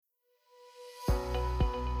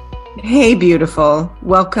Hey, beautiful.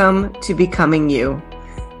 Welcome to Becoming You.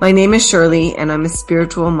 My name is Shirley, and I'm a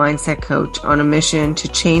spiritual mindset coach on a mission to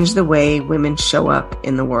change the way women show up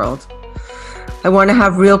in the world. I want to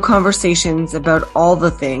have real conversations about all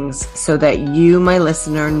the things so that you, my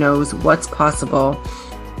listener, knows what's possible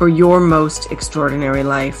for your most extraordinary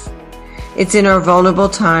life. It's in our vulnerable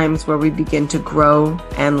times where we begin to grow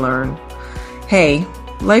and learn. Hey,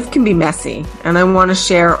 life can be messy, and I want to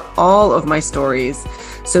share all of my stories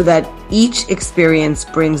so that each experience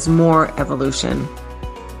brings more evolution.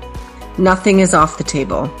 Nothing is off the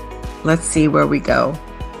table. Let's see where we go.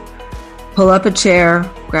 Pull up a chair,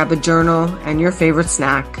 grab a journal, and your favorite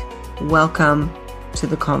snack. Welcome to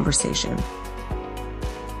the conversation.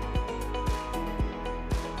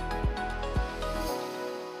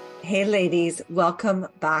 Hey, ladies, welcome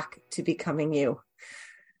back to Becoming You.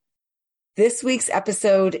 This week's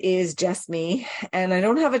episode is just me, and I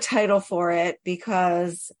don't have a title for it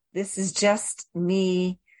because this is just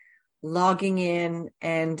me logging in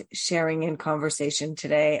and sharing in conversation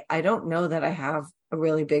today. I don't know that I have a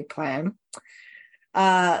really big plan.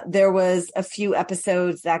 There was a few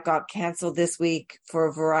episodes that got canceled this week for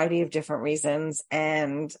a variety of different reasons,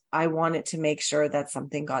 and I wanted to make sure that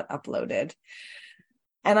something got uploaded.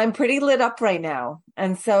 And I'm pretty lit up right now.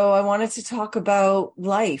 And so I wanted to talk about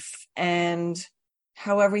life and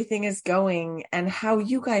how everything is going and how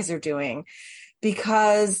you guys are doing,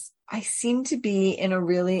 because I seem to be in a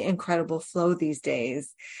really incredible flow these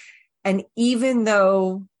days. And even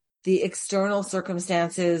though the external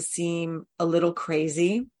circumstances seem a little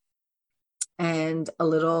crazy and a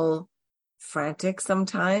little frantic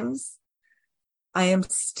sometimes, I am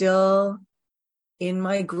still in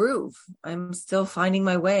my groove. I'm still finding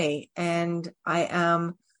my way, and I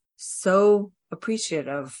am so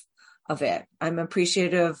appreciative of it. I'm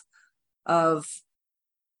appreciative of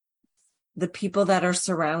the people that are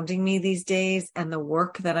surrounding me these days and the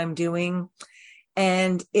work that I'm doing.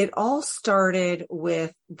 And it all started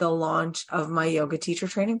with the launch of my yoga teacher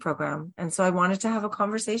training program. And so I wanted to have a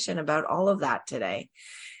conversation about all of that today.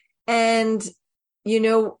 And, you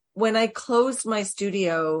know, when I closed my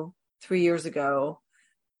studio 3 years ago,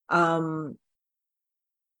 I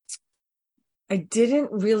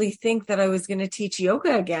didn't really think that I was going to teach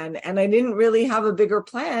yoga again. And I didn't really have a bigger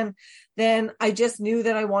plan. Then I just knew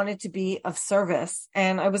that I wanted to be of service.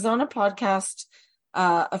 And I was on a podcast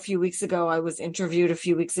a few weeks ago. I was interviewed a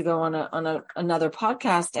few weeks ago on another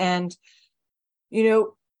podcast. And, you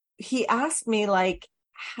know, he asked me, like,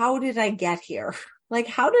 how did I get here? Like,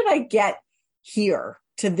 how did I get here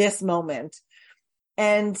to this moment?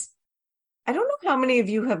 And I don't know how many of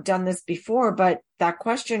you have done this before, but that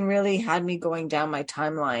question really had me going down my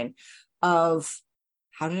timeline of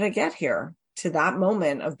how did I get here to that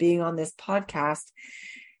moment of being on this podcast?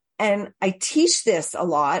 And I teach this a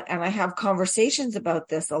lot, and I have conversations about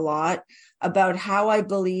this a lot, about how I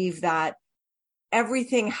believe that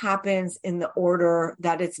everything happens in the order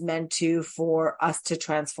that it's meant to for us to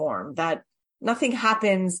transform, that nothing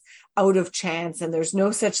happens out of chance, and there's no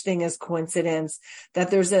such thing as coincidence, that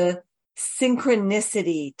there's a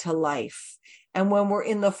synchronicity to life. And when we're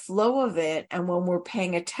in the flow of it and when we're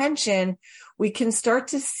paying attention, we can start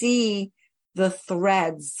to see the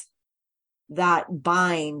threads that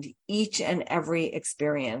bind each and every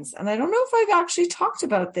experience. And I don't know if I've actually talked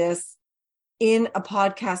about this in a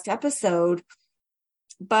podcast episode,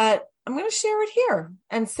 but I'm going to share it here.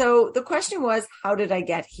 And so the question was, how did I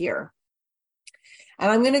get here?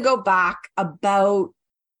 And I'm going to go back about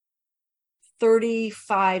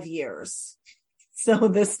 35 years. So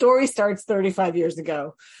the story starts 35 years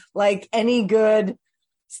ago. Like any good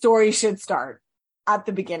story should start at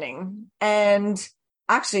the beginning. And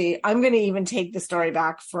actually, I'm going to even take the story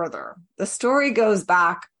back further. The story goes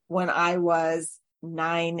back when I was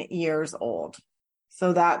 9 years old.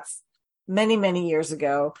 So that's many, many years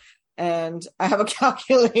ago. And I have a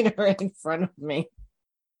calculator in front of me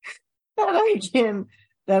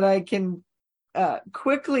that I can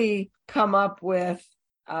quickly come up with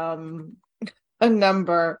a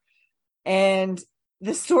number. And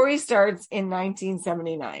the story starts in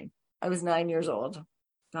 1979. I was 9 years old.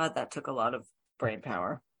 God, that took a lot of brain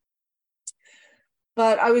power.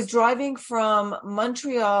 But I was driving from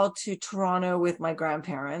Montreal to Toronto with my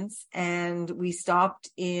grandparents, and we stopped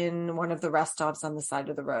in one of the rest stops on the side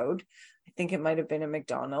of the road. I think it might have been a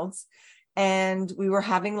McDonald's. And we were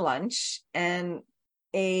having lunch, and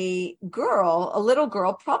a little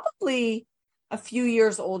girl, probably a few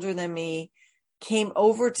years older than me, came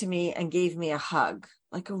over to me and gave me a hug,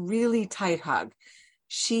 like a really tight hug.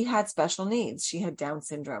 She had special needs. She had Down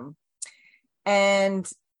syndrome. And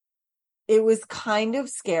it was kind of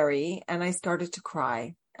scary, and I started to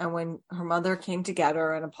cry. And when her mother came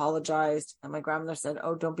together and apologized, and my grandmother said,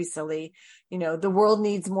 "Oh, don't be silly. The world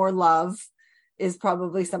needs more love," is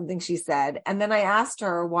probably something she said. And then I asked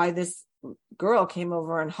her why this girl came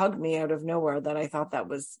over and hugged me out of nowhere, that I thought that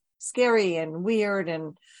was scary and weird.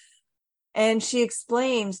 And she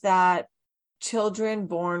explained that children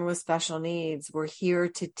born with special needs were here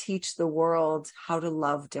to teach the world how to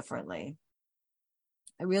love differently.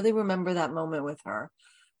 I really remember that moment with her.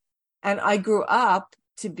 And I grew up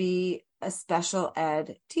to be a special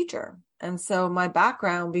ed teacher. And so my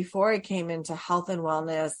background before I came into health and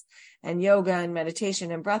wellness and yoga and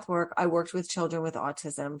meditation and breath work, I worked with children with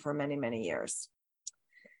autism for many, many years.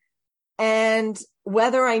 And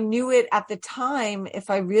whether I knew it at the time,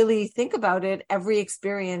 if I really think about it, every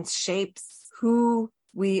experience shapes who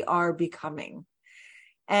we are becoming.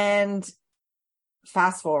 And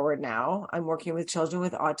fast forward now, I'm working with children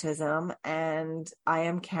with autism, and I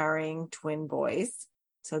am carrying twin boys.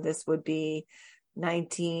 So this would be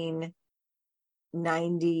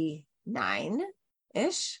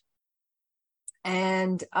 1999-ish.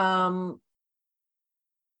 And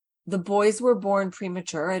the boys were born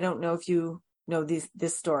premature. I don't know if you know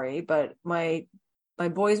this story, but my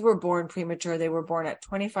boys were born premature. They were born at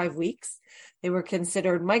 25 weeks. They were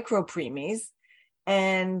considered micro preemies.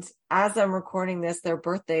 And as I'm recording this, their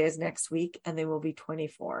birthday is next week and they will be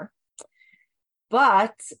 24.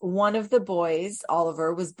 But one of the boys,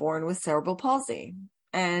 Oliver, was born with cerebral palsy.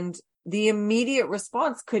 And the immediate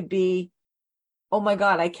response could be, "Oh my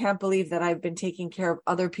God, I can't believe that I've been taking care of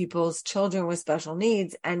other people's children with special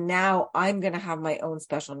needs, and now I'm going to have my own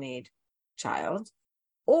special need child."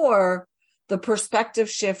 Or the perspective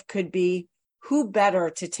shift could be, who better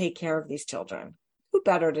to take care of these children? Who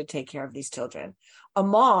better to take care of these children? A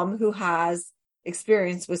mom who has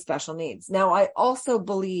experience with special needs. Now, I also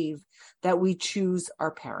believe that we choose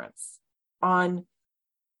our parents. On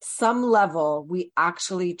some level, we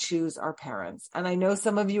actually choose our parents. And I know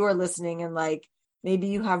some of you are listening and like, maybe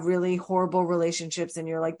you have really horrible relationships and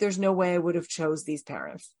you're like, there's no way I would have chose these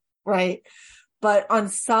parents, right? But on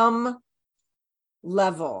some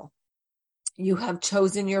level, you have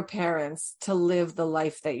chosen your parents to live the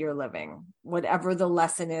life that you're living, whatever the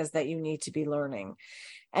lesson is that you need to be learning.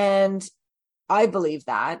 And I believe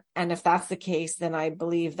that. And if that's the case, then I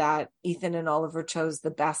believe that Ethan and Oliver chose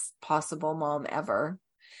the best possible mom ever.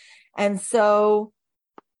 And so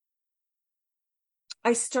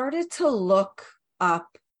I started to look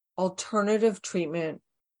up alternative treatment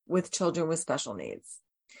with children with special needs,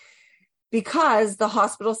 because the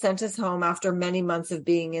hospital sent us home after many months of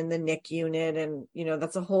being in the NIC unit. And,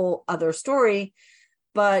 that's a whole other story,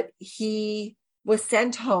 but he was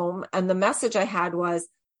sent home. And the message I had was,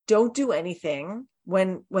 don't do anything.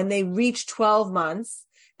 When they reach 12 months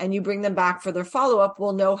and you bring them back for their follow-up,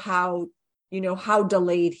 we'll know how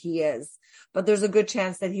delayed he is. But there's a good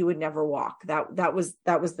chance that he would never walk. That was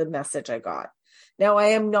the message I got. Now, I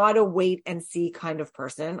am not a wait and see kind of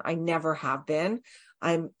person. I never have been.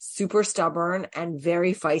 I'm super stubborn and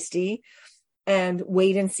very feisty, and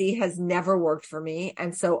wait and see has never worked for me.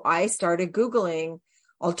 And so I started Googling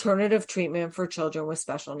alternative treatment for children with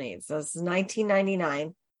special needs. So this is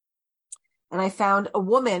 1999. And I found a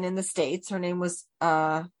woman in the States. Her name was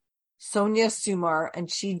Sonia Sumar,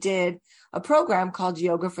 and she did a program called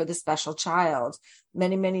Yoga for the Special Child.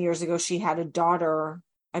 Many, many years ago, she had a daughter,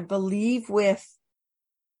 I believe, with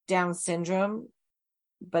Down syndrome,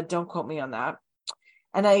 but don't quote me on that.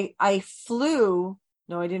 And I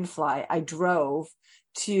drove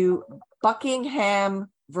to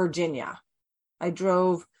Buckingham, Virginia. I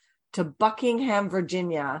drove to Buckingham,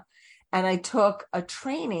 Virginia, and I took a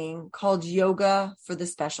training called Yoga for the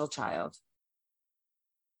Special Child.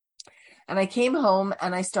 And I came home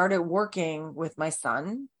and I started working with my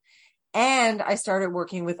son, and I started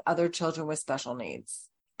working with other children with special needs.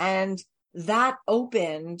 And that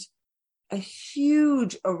opened a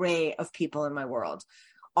huge array of people in my world.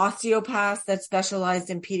 Osteopaths that specialized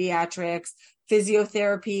in pediatrics,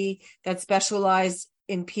 physiotherapy that specialized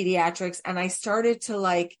in pediatrics. And I started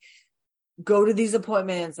to go to these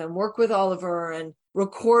appointments and work with Oliver and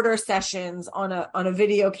record our sessions on a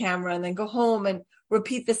video camera, and then go home and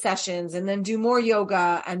repeat the sessions, and then do more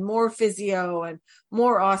yoga and more physio and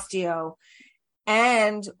more osteo.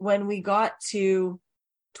 And when we got to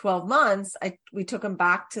 12 months, we took him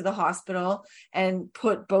back to the hospital and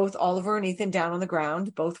put both Oliver and Ethan down on the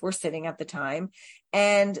ground. Both were sitting at the time.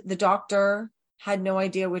 And the doctor had no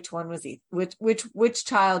idea which one was which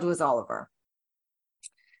child was Oliver.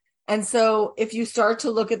 And so if you start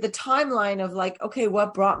to look at the timeline of okay,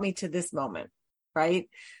 what brought me to this moment, right?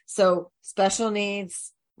 So special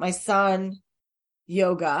needs, my son,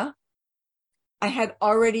 yoga. I had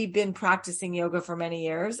already been practicing yoga for many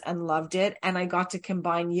years and loved it. And I got to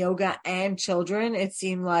combine yoga and children. It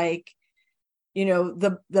seemed like,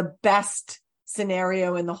 the best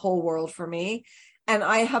scenario in the whole world for me. And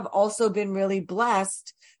I have also been really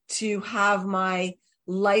blessed to have my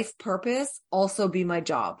life purpose also be my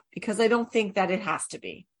job, because I don't think that it has to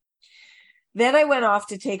be. Then I went off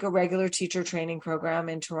to take a regular teacher training program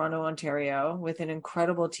in Toronto, Ontario, with an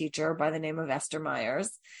incredible teacher by the name of Esther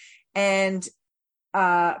Myers. And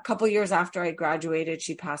a couple years after I graduated,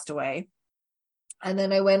 she passed away. And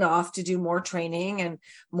then I went off to do more training and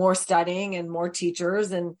more studying and more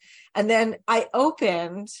teachers. And then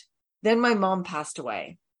then my mom passed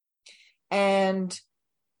away. And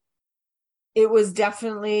it was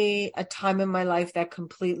definitely a time in my life that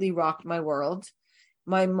completely rocked my world.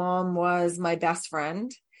 My mom was my best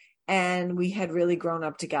friend, and we had really grown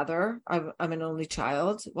up together. I'm an only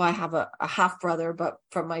child. Well, I have a half brother, but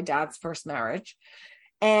from my dad's first marriage.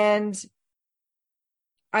 And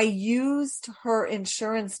I used her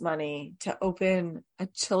insurance money to open a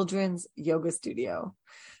children's yoga studio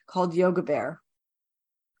called Yoga Bear.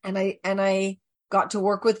 And I got to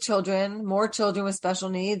work with more children with special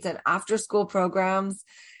needs and after school programs.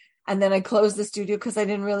 And then I closed the studio because I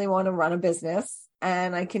didn't really want to run a business.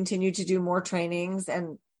 And I continued to do more trainings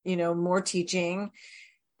and, more teaching.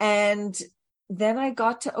 And then I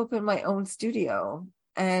got to open my own studio,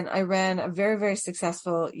 and I ran a very, very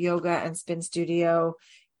successful yoga and spin studio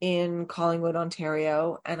in Collingwood,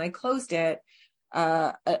 Ontario. And I closed it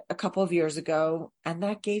a couple of years ago. And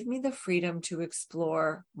that gave me the freedom to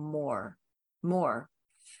explore more.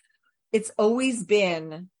 It's always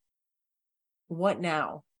been, what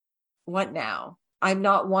now? What now? I'm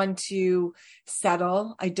not one to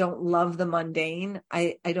settle. I don't love the mundane.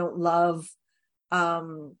 I don't love,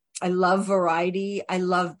 I love variety. I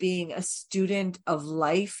love being a student of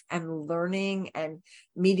life and learning and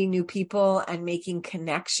meeting new people and making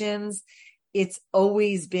connections. It's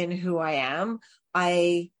always been who I am.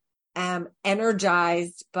 I am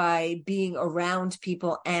energized by being around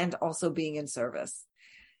people and also being in service.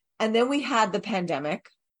 And then we had the pandemic,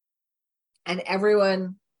 and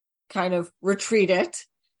everyone kind of retreated.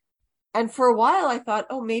 And for a while I thought,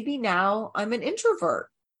 oh, maybe now I'm an introvert.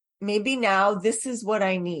 Maybe now this is what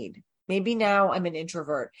I need. Maybe now I'm an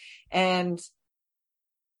introvert. And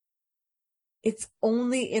it's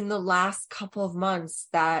only in the last couple of months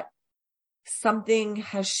that something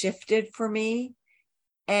has shifted for me,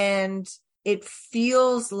 and it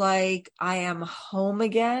feels like I am home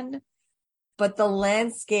again, but the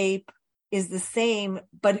landscape is the same,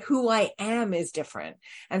 but who I am is different.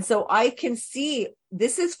 And so I can see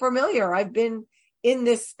this is familiar. I've been in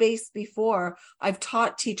this space before. I've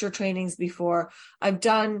taught teacher trainings before. I've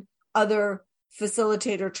done other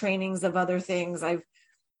facilitator trainings of other things. I've,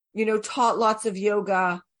 taught lots of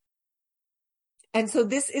yoga. And so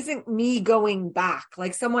this isn't me going back.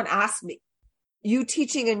 Like someone asked me, you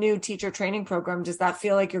teaching a new teacher training program, does that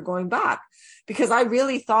feel like you're going back? Because I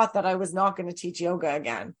really thought that I was not going to teach yoga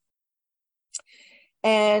again.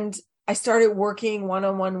 And I started working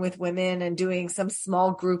one-on-one with women and doing some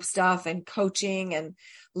small group stuff and coaching and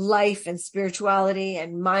life and spirituality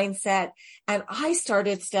and mindset. And I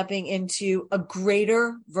started stepping into a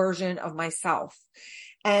greater version of myself.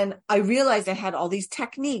 And I realized I had all these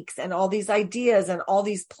techniques and all these ideas and all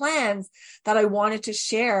these plans that I wanted to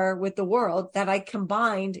share with the world, that I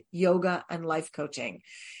combined yoga and life coaching.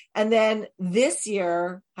 And then this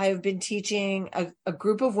year, I have been teaching a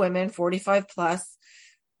group of women, 45 plus,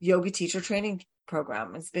 yoga teacher training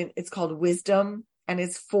program. It's called Wisdom, and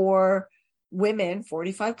it's for women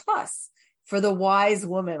 45 plus, for the wise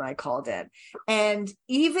woman, I called it. And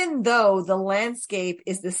even though the landscape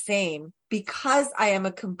is the same, because I am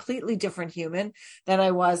a completely different human than I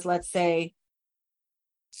was, let's say,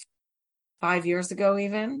 5 years ago,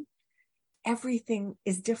 even, everything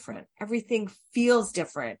is different. Everything feels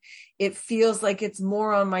different. It feels like it's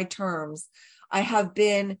more on my terms. I have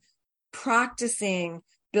been practicing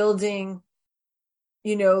building,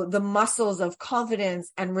 the muscles of confidence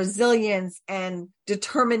and resilience and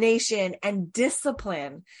determination and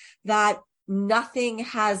discipline, that nothing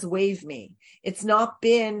has waved me. It's not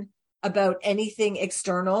been about anything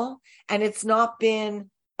external, and it's not been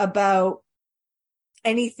about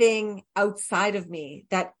anything outside of me,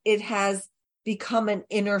 that it has become an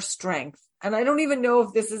inner strength. And I don't even know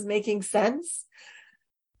if this is making sense.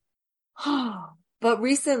 But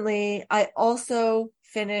recently I also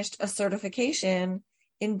finished a certification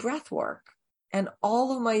in breath work, and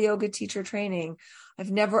all of my yoga teacher training,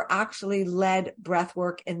 I've never actually led breath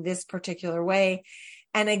work in this particular way.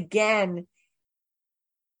 And again,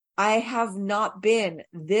 I have not been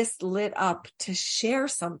this lit up to share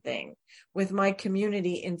something with my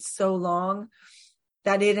community in so long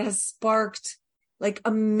that it has sparked like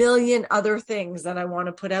a million other things that I want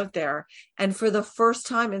to put out there. And for the first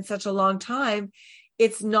time in such a long time,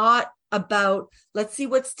 it's not about, let's see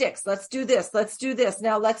what sticks. Let's do this. Let's do this.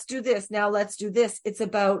 Now let's do this. Now let's do this. It's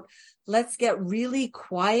about, let's get really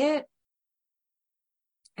quiet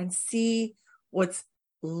and see what's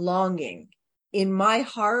longing in my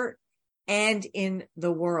heart and in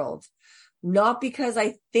the world. Not because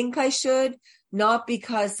I think I should, not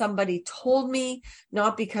because somebody told me,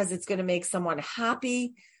 not because it's going to make someone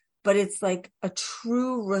happy, but it's like a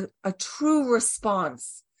true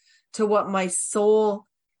response to what my soul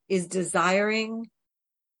is desiring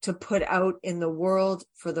to put out in the world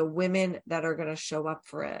for the women that are going to show up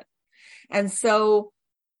for it. And so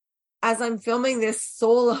as I'm filming this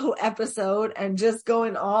solo episode and just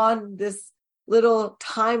going on this little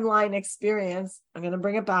timeline experience, I'm going to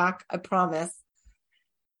bring it back, I promise.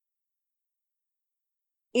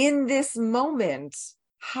 In this moment,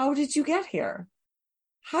 how did you get here?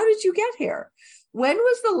 How did you get here? When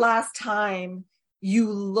was the last time you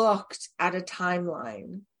looked at a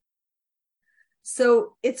timeline?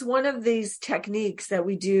 So it's one of these techniques that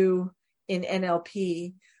we do in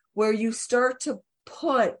NLP where you start to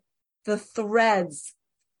put the threads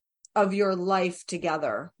of your life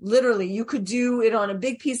together. Literally, you could do it on a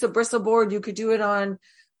big piece of bristle board. You could do it on,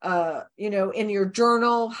 in your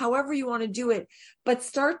journal, however you want to do it, but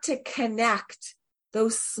start to connect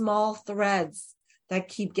those small threads that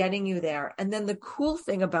keep getting you there. And then the cool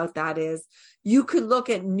thing about that is you could look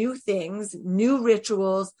at new things, new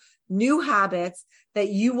rituals, new habits that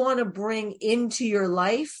you want to bring into your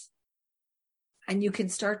life, and you can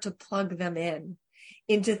start to plug them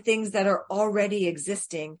into things that are already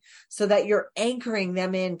existing so that you're anchoring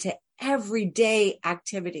them into everyday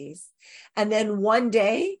activities. And then one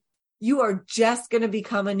day you are just going to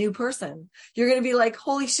become a new person. You're going to be like,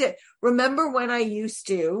 holy shit, remember when I used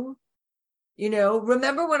to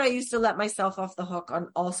let myself off the hook on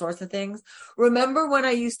all sorts of things? Remember when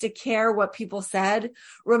I used to care what people said?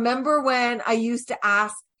 Remember when I used to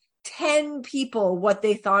ask 10 people what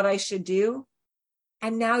they thought I should do?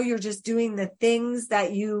 And now you're just doing the things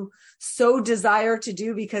that you so desire to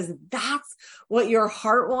do because that's what your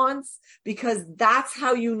heart wants, because that's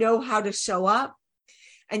how you know how to show up.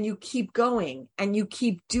 And you keep going and you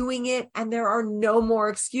keep doing it. And there are no more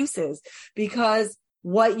excuses because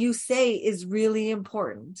what you say is really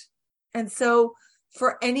important. And so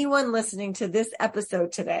for anyone listening to this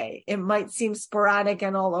episode today, it might seem sporadic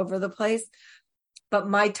and all over the place, but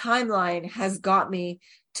my timeline has got me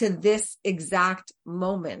to this exact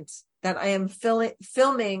moment that I am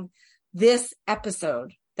filming this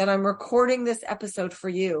episode, that I'm recording this episode for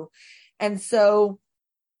you. And so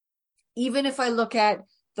even if I look at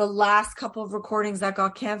the last couple of recordings that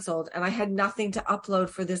got canceled and I had nothing to upload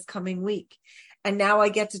for this coming week, and now I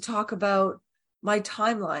get to talk about my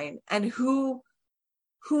timeline, and who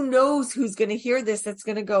knows who's going to hear this that's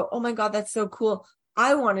going to go, oh my God, that's so cool.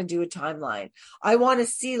 I want to do a timeline. I want to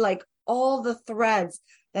see like all the threads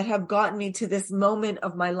that have gotten me to this moment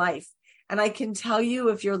of my life. And I can tell you,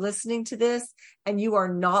 if you're listening to this and you are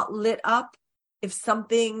not lit up, if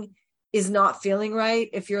something is not feeling right,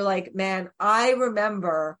 if you're like, man, I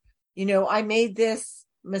remember, I made this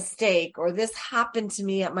mistake or this happened to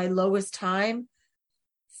me at my lowest time,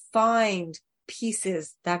 find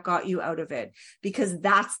pieces that got you out of it, because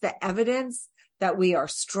that's the evidence that we are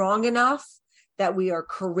strong enough, that we are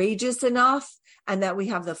courageous enough, and that we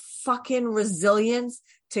have the fucking resilience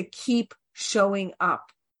to keep showing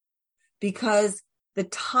up. Because the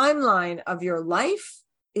timeline of your life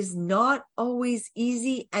is not always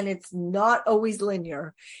easy and it's not always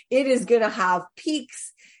linear. It is going to have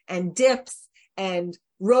peaks and dips and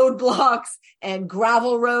roadblocks and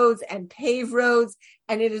gravel roads and paved roads,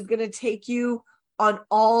 and it is going to take you on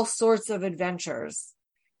all sorts of adventures.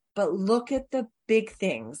 But look at the big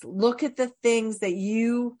things. Look at the things that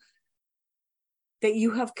you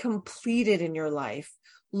have completed in your life.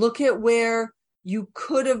 Look at where you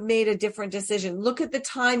could have made a different decision. Look at the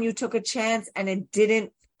time you took a chance and it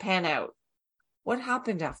didn't pan out. What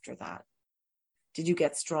happened after that? Did you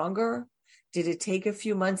get stronger? Did it take a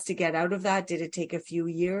few months to get out of that? Did it take a few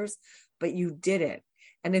years? But you did it.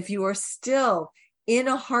 And if you are still in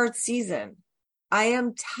a hard season, I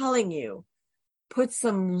am telling you, put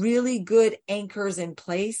some really good anchors in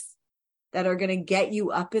place that are going to get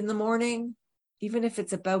you up in the morning, even if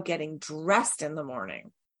it's about getting dressed in the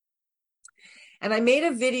morning. And I made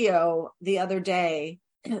a video the other day,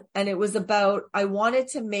 and it was about, I wanted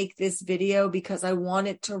to make this video because I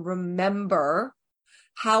wanted to remember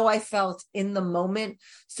how I felt in the moment.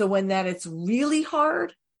 So when that it's really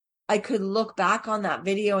hard, I could look back on that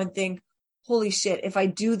video and think, holy shit, if I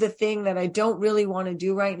do the thing that I don't really want to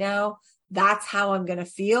do right now, that's how I'm going to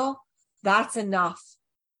feel. That's enough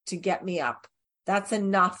to get me up. That's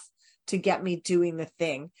enough to get me doing the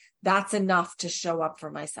thing. That's enough to show up for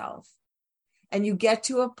myself. And you get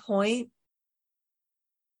to a point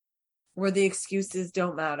where the excuses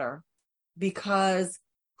don't matter, because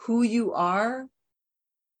who you are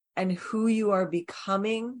and who you are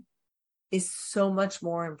becoming is so much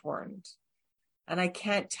more important. And I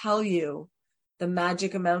can't tell you the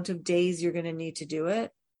magic amount of days you're going to need to do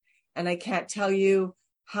it. And I can't tell you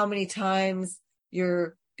how many times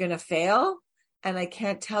you're going to fail. And I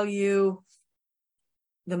can't tell you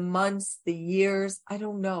the months, the years. I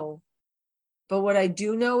don't know. But what I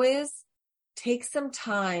do know is take some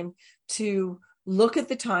time to look at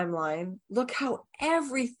the timeline, look how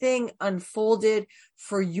everything unfolded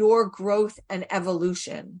for your growth and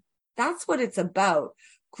evolution. That's what it's about,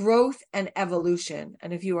 growth and evolution.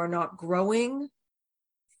 And if you are not growing,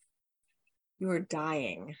 you are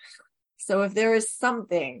dying. So if there is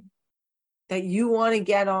something that you want to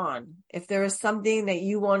get on, if there is something that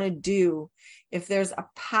you want to do, if there's a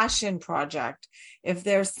passion project, if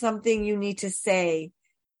there's something you need to say,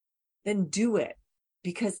 then do it.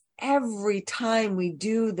 Because every time we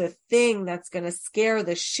do the thing that's going to scare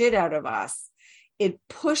the shit out of us, it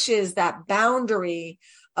pushes that boundary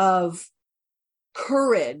of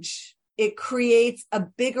courage. It creates a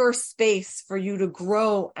bigger space for you to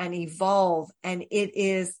grow and evolve. And it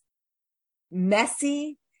is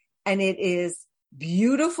messy, and it is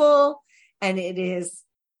beautiful, and it is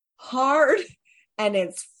hard, and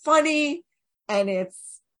it's funny, and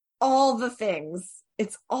it's all the things.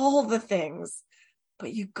 It's all the things.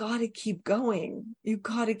 But you got to keep going. You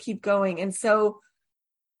got to keep going. And so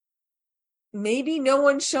maybe no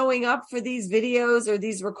one showing up for these videos or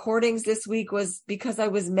these recordings this week was because I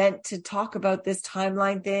was meant to talk about this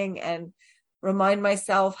timeline thing and remind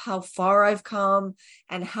myself how far I've come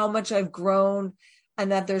and how much I've grown,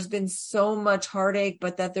 and that there's been so much heartache,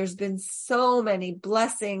 but that there's been so many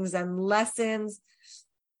blessings and lessons.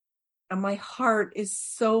 And my heart is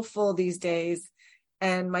so full these days.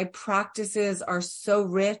 And my practices are so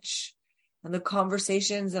rich, and the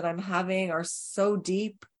conversations that I'm having are so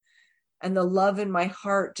deep, and the love in my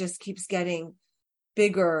heart just keeps getting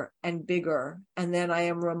bigger and bigger. And then I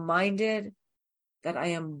am reminded that I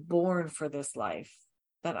am born for this life,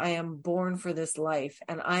 and I am going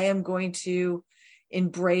to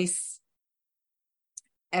embrace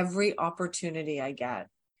every opportunity I get,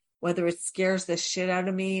 whether it scares the shit out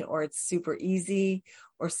of me or it's super easy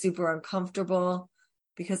or super uncomfortable,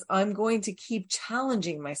 because I'm going to keep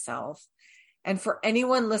challenging myself. And for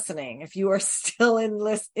anyone listening, if you are still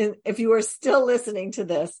listening to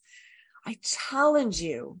this, I challenge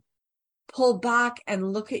you, pull back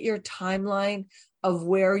and look at your timeline of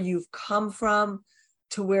where you've come from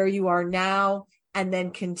to where you are now, and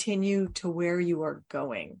then continue to where you are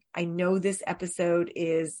going. I know this episode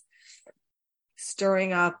is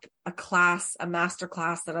stirring up a master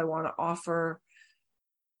class that I want to offer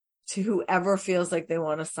to whoever feels like they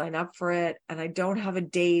want to sign up for it. And I don't have a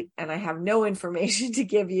date, and I have no information to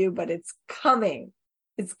give you, but it's coming.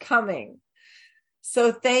 It's coming.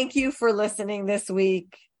 So thank you for listening this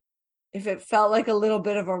week. If it felt like a little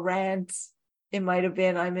bit of a rant, it might have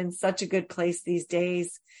been. I'm in such a good place these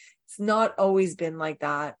days. It's not always been like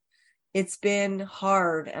that. It's been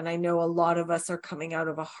hard. And I know a lot of us are coming out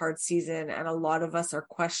of a hard season, and a lot of us are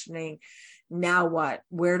questioning, now what?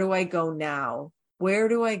 Where do I go now? Where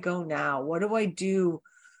do I go now? What do I do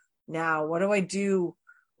now? What do I do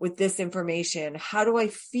with this information? How do I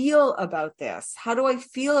feel about this? How do I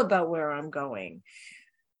feel about where I'm going?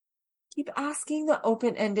 Keep asking the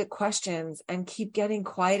open-ended questions and keep getting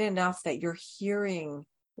quiet enough that you're hearing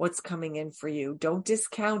what's coming in for you. Don't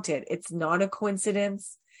discount it. It's not a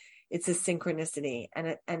coincidence. It's a synchronicity.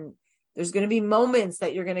 And there's going to be moments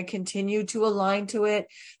that you're going to continue to align to it.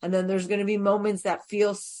 And then there's going to be moments that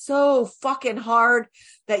feel so fucking hard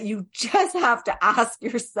that you just have to ask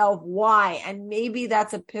yourself why. And maybe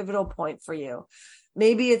that's a pivotal point for you.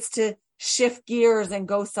 Maybe it's to shift gears and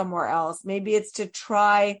go somewhere else. Maybe it's to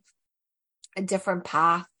try a different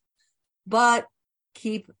path, but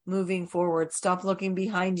keep moving forward. Stop looking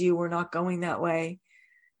behind you. We're not going that way.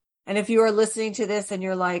 And if you are listening to this and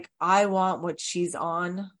you're like, I want what she's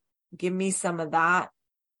on, give me some of that,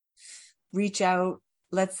 reach out.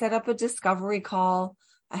 Let's set up a discovery call.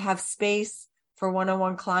 I have space for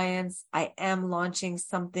one-on-one clients. I am launching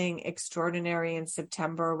something extraordinary in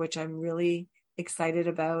September, which I'm really excited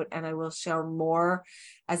about, and I will share more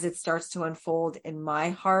as it starts to unfold in my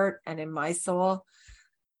heart and in my soul.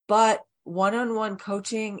 But one-on-one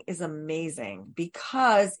coaching is amazing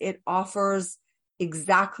because it offers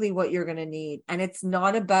exactly what you're going to need. And it's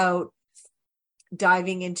not about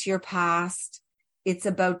diving into your past. It's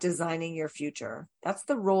about designing your future. That's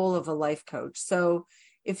the role of a life coach. So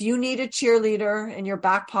if you need a cheerleader in your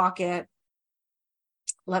back pocket,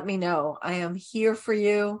 let me know. I am here for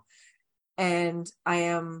you. And I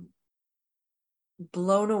am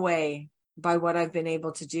blown away by what I've been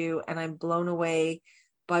able to do. And I'm blown away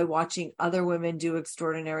by watching other women do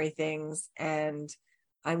extraordinary things. And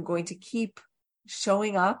I'm going to keep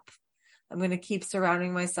showing up. I'm going to keep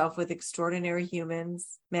surrounding myself with extraordinary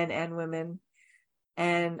humans, men and women.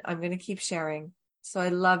 And I'm going to keep sharing. So I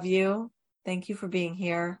love you. Thank you for being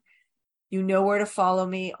here. You know where to follow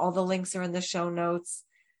me. All the links are in the show notes.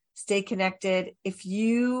 Stay connected. If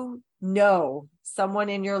you know someone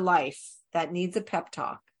in your life that needs a pep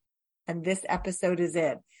talk, and this episode is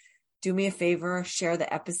it, do me a favor, share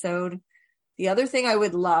the episode. The other thing I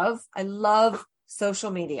love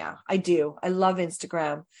social media. I do. I love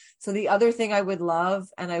Instagram. So the other thing I would love,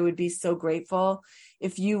 and I would be so grateful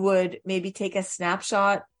if you would maybe take a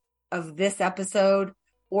snapshot of this episode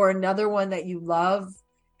or another one that you love,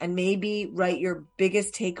 and maybe write your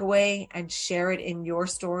biggest takeaway and share it in your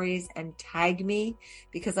stories and tag me,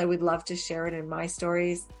 because I would love to share it in my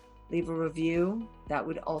stories. Leave a review. That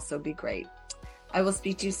would also be great. I will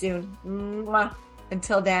speak to you soon. Mwah.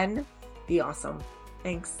 Until then, be awesome.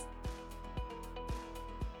 Thanks.